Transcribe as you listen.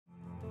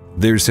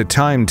There's a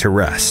time to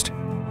rest,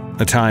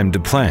 a time to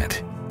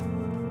plant,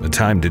 a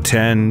time to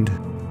tend,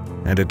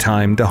 and a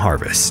time to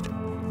harvest.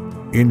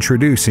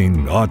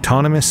 Introducing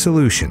autonomous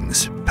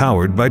solutions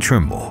powered by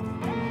Trimble.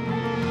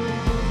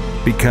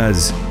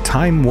 Because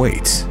time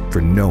waits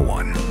for no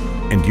one,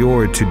 and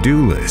your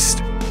to-do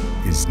list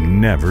is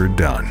never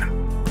done.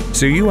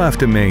 So you have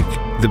to make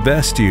the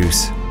best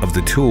use of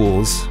the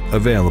tools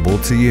available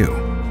to you.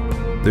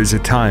 There's a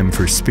time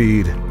for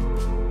speed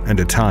and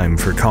a time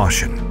for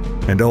caution,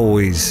 and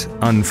always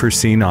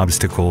unforeseen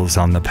obstacles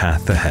on the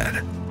path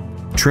ahead.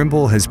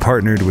 Trimble has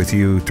partnered with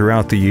you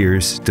throughout the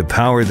years to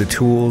power the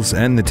tools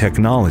and the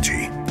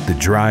technology that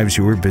drives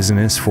your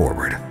business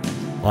forward.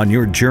 On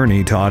your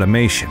journey to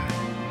automation,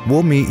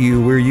 we'll meet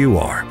you where you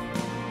are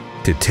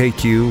to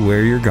take you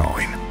where you're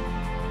going.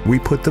 We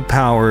put the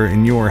power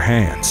in your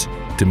hands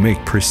to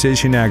make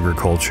precision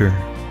agriculture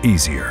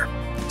easier,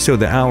 so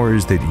the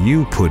hours that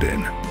you put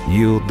in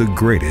yield the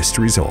greatest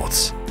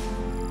results.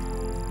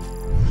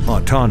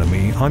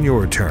 Autonomy on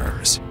your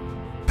terms,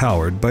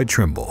 powered by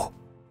Trimble.